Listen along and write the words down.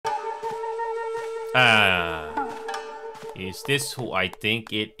Is this who I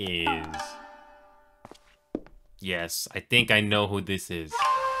think it is? Yes, I think I know who this is.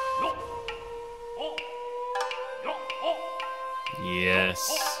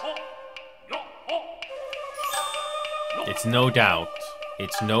 Yes. It's no doubt.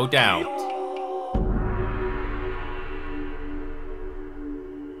 It's no doubt.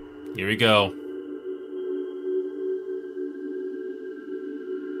 Here we go.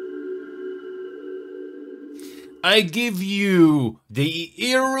 I give you the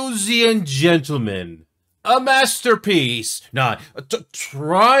Erusian Gentleman. A masterpiece, not a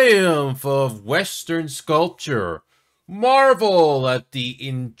triumph of Western sculpture. Marvel at the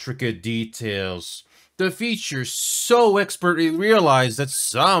intricate details. The features so expertly realized that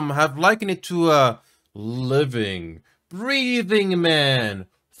some have likened it to a living, breathing man,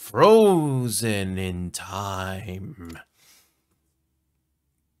 frozen in time.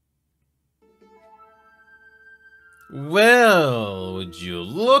 Well, would you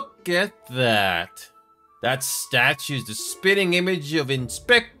look at that? That statue is the spitting image of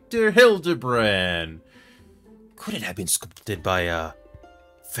Inspector Hildibrand. Could it have been sculpted by a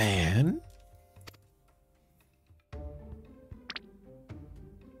fan?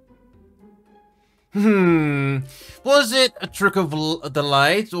 Was it a trick of the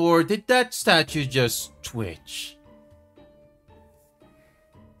light, or did that statue just twitch?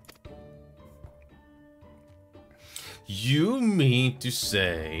 You mean to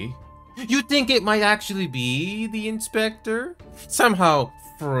say you think it might actually be the Inspector? Somehow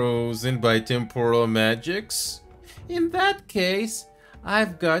frozen by temporal magics? In that case,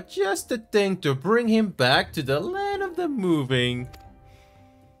 I've got just the thing to bring him back to the land of the moving.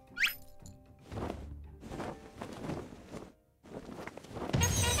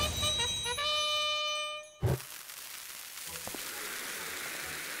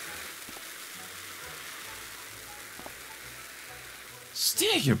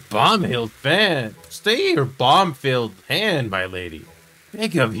 Stay your bomb-filled hand, my lady.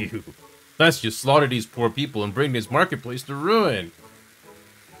 Beg of you. Lest you slaughter these poor people and bring this marketplace to ruin.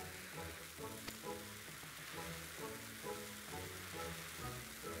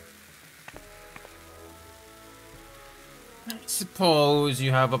 I suppose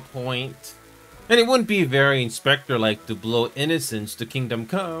you have a point. And it wouldn't be very Inspector-like to blow innocence to kingdom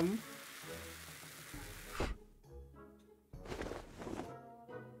come.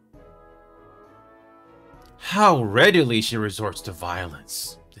 How readily she resorts to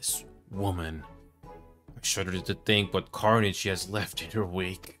violence, this woman. I shudder to think what carnage she has left in her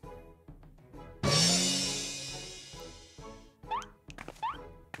wake.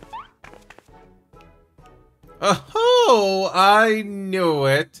 Oh, I knew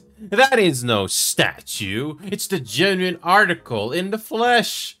it. That is no statue. It's the genuine article in the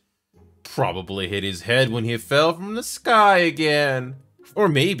flesh. Probably hit his head when he fell from the sky again. Or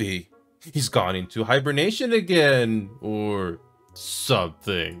maybe he's gone into hibernation again, or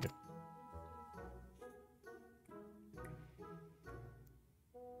something.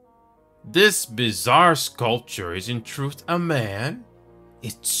 This bizarre sculpture is in truth a man?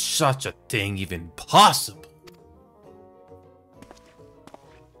 Is such a thing even possible?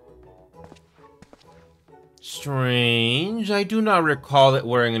 Strange, I do not recall it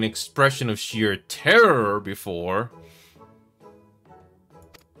wearing an expression of sheer terror before.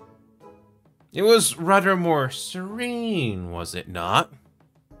 It was rather more serene, was it not?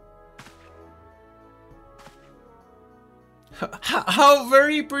 How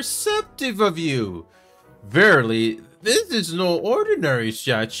very perceptive of you! Verily, this is no ordinary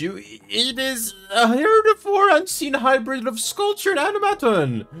statue. It is a heretofore unseen hybrid of sculpture and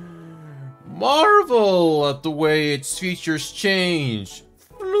animaton. Marvel at the way its features change,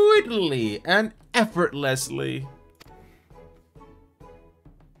 fluidly and effortlessly.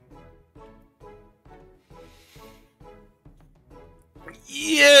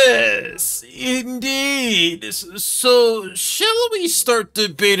 Yes, indeed. So, shall we start the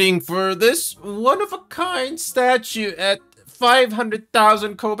bidding for this one-of-a-kind statue at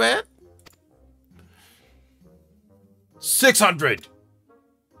 500,000 koban? 600.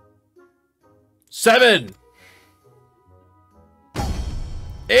 7.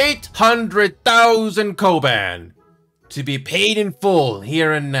 800,000 koban. To be paid in full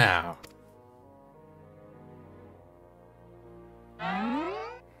here and now.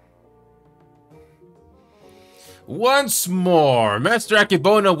 Once more, Master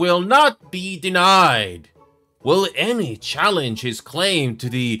Akibona will not be denied. Will any challenge his claim to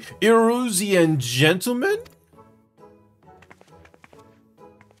the Erusian Gentleman?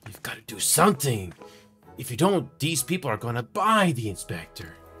 You've got to do something. If you don't, these people are gonna buy the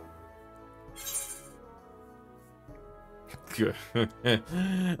Inspector. You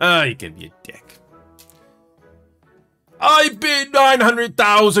can be a dick. I bid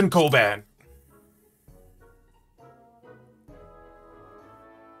 900,000 Koban.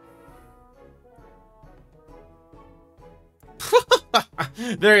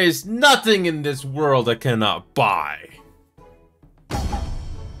 There is nothing in this world I cannot buy.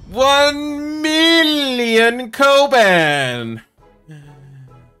 1 million Koban.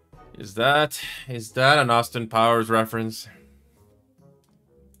 Is that an Austin Powers reference?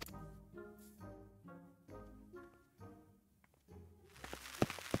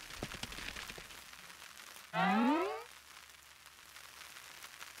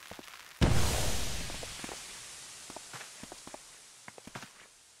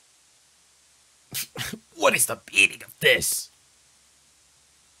 What is the meaning of this?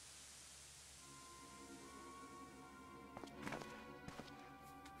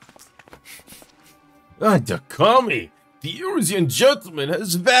 Takami, the Eurasian gentleman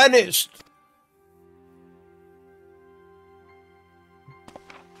has vanished.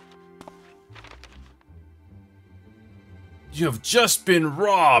 You have just been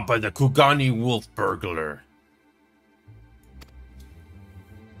robbed by the Kugani wolf burglar.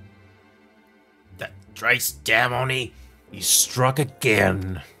 That thrice damnony, he struck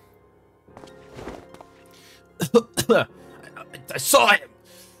again. I saw him.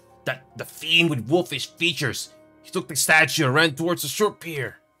 The fiend with wolfish features. He took the statue and ran towards the short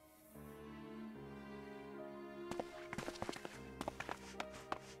pier.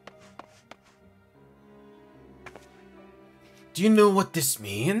 Do you know what this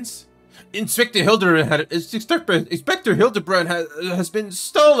means? Inspector Hildibrand has been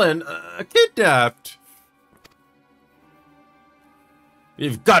stolen, kidnapped.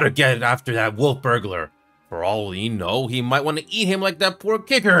 We've got to get after that wolf burglar. For all we know, he might want to eat him like that poor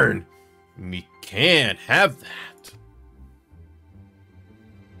kickern. We can't have that.